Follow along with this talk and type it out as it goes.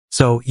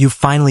So you've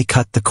finally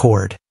cut the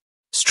cord,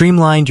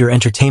 streamlined your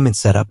entertainment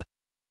setup,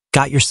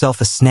 got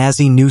yourself a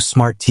snazzy new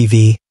smart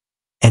TV,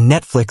 and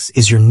Netflix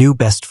is your new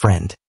best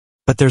friend.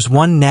 But there's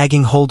one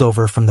nagging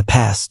holdover from the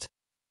past.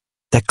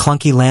 That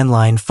clunky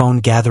landline phone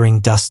gathering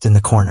dust in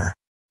the corner.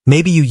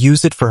 Maybe you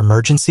use it for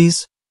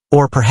emergencies,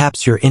 or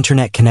perhaps your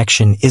internet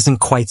connection isn't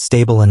quite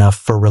stable enough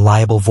for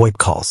reliable VoIP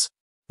calls.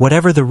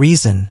 Whatever the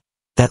reason,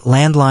 that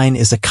landline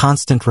is a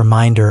constant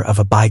reminder of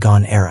a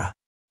bygone era.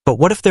 But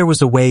what if there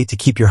was a way to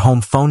keep your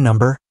home phone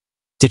number,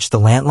 ditch the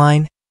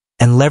landline,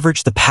 and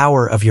leverage the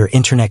power of your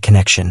internet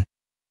connection,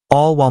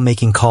 all while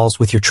making calls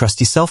with your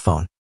trusty cell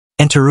phone?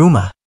 Enter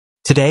Ooma.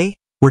 Today,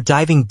 we're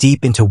diving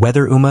deep into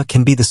whether Ooma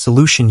can be the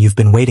solution you've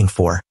been waiting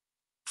for,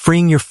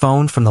 freeing your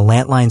phone from the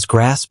landline's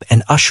grasp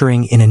and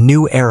ushering in a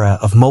new era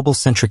of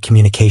mobile-centric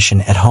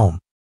communication at home.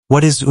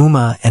 What is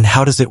Ooma and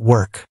how does it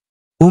work?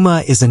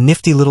 Ooma is a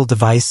nifty little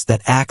device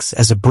that acts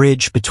as a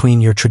bridge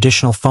between your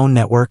traditional phone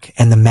network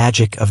and the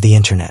magic of the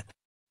internet.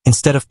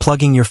 Instead of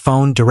plugging your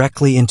phone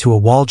directly into a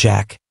wall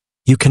jack,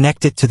 you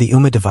connect it to the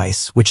Ooma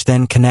device, which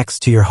then connects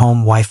to your home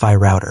Wi-Fi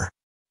router.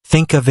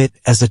 Think of it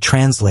as a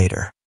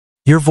translator.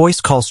 Your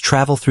voice calls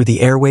travel through the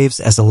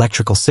airwaves as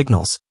electrical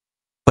signals,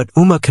 but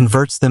Ooma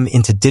converts them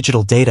into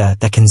digital data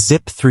that can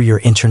zip through your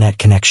internet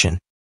connection.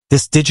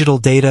 This digital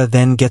data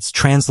then gets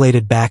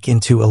translated back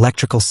into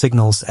electrical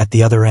signals at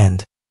the other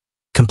end,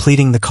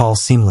 completing the call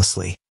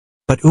seamlessly.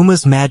 But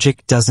Ooma's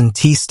magic doesn't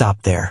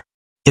stop there.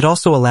 It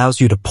also allows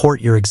you to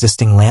port your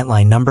existing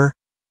landline number,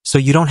 so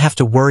you don't have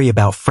to worry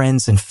about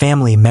friends and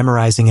family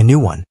memorizing a new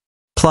one.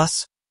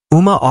 Plus,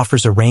 Ooma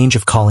offers a range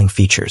of calling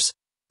features,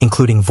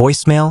 including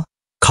voicemail,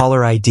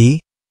 caller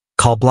ID,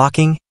 call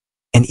blocking,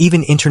 and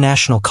even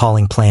international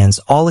calling plans,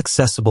 all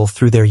accessible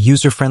through their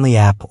user-friendly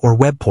app or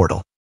web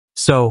portal.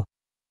 So,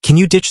 can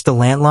you ditch the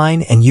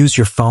landline and use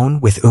your phone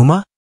with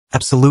Ooma?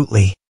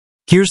 Absolutely.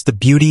 Here's the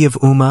beauty of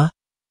Ooma.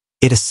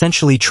 It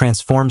essentially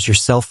transforms your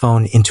cell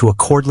phone into a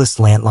cordless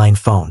landline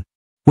phone.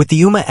 With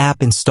the Ooma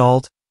app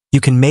installed,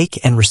 you can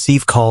make and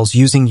receive calls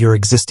using your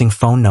existing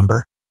phone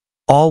number,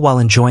 all while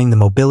enjoying the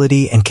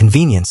mobility and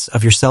convenience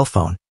of your cell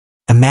phone.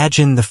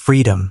 Imagine the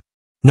freedom.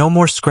 No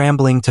more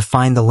scrambling to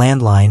find the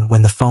landline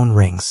when the phone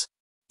rings.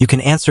 You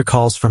can answer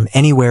calls from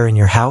anywhere in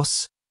your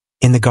house,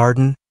 in the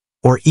garden,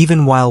 or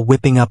even while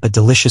whipping up a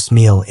delicious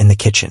meal in the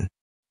kitchen.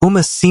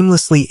 Ooma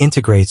seamlessly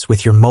integrates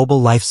with your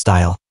mobile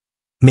lifestyle,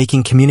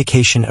 making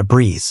communication a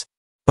breeze.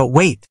 But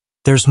wait,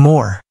 there's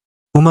more.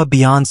 Ooma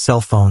beyond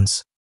cell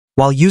phones.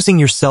 While using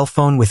your cell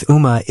phone with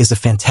Ooma is a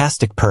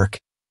fantastic perk,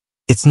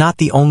 it's not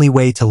the only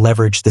way to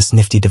leverage this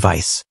nifty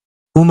device.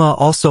 Ooma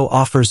also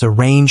offers a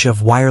range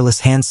of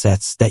wireless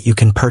handsets that you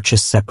can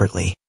purchase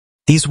separately.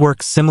 These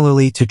work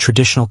similarly to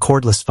traditional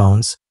cordless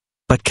phones,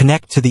 but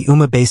connect to the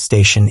Ooma base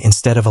station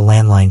instead of a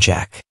landline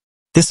jack.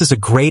 This is a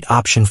great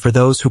option for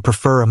those who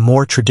prefer a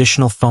more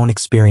traditional phone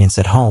experience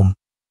at home,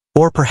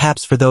 or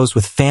perhaps for those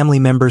with family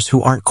members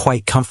who aren't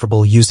quite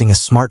comfortable using a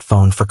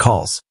smartphone for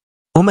calls.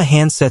 Ooma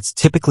handsets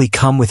typically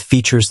come with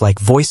features like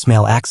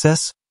voicemail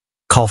access,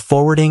 call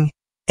forwarding,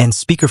 and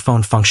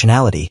speakerphone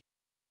functionality,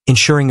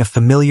 ensuring a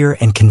familiar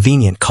and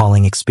convenient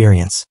calling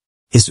experience.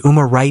 Is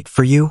Ooma right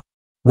for you?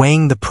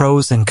 Weighing the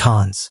pros and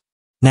cons.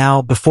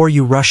 Now, before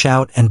you rush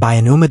out and buy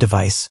an Ooma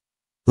device,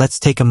 let's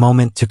take a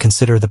moment to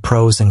consider the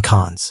pros and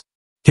cons.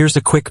 Here's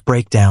a quick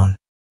breakdown.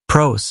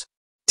 Pros.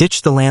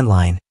 Ditch the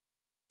landline.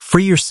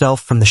 Free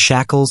yourself from the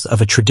shackles of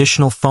a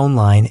traditional phone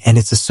line and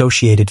its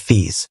associated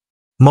fees.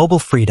 Mobile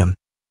freedom.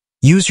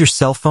 Use your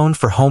cell phone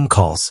for home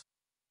calls,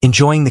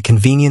 enjoying the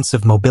convenience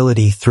of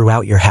mobility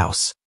throughout your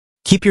house.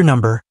 Keep your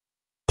number.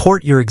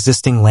 Port your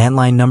existing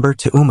landline number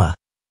to Ooma,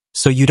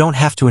 so you don't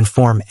have to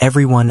inform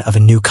everyone of a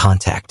new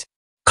contact.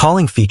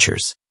 Calling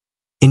features.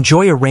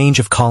 Enjoy a range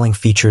of calling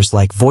features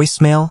like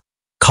voicemail,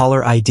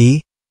 caller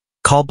ID,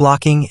 call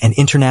blocking, and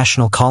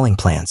international calling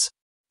plans.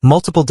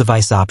 Multiple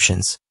device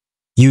options.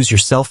 Use your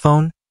cell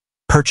phone,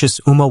 purchase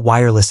Ooma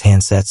wireless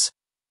handsets,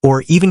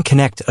 or even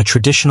connect a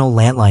traditional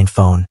landline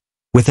phone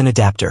with an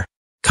adapter.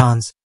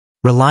 Cons.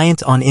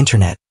 Reliant on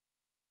internet.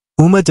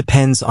 Ooma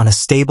depends on a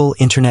stable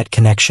internet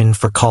connection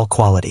for call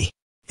quality.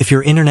 If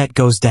your internet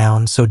goes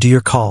down, so do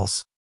your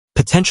calls.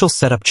 Potential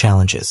setup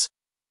challenges.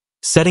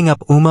 Setting up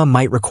Ooma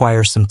might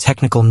require some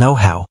technical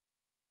know-how,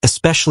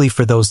 especially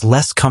for those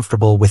less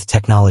comfortable with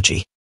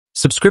technology.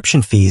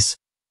 Subscription fees.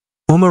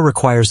 Ooma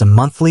requires a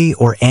monthly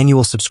or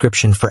annual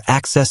subscription for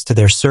access to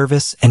their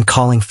service and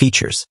calling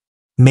features,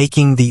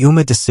 making the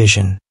Ooma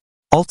decision.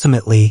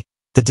 Ultimately,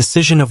 the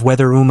decision of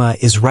whether Ooma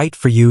is right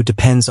for you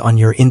depends on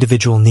your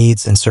individual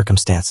needs and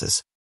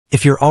circumstances.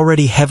 If you're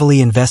already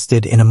heavily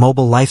invested in a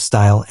mobile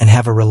lifestyle and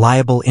have a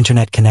reliable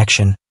internet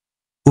connection,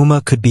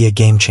 Ooma could be a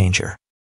game changer.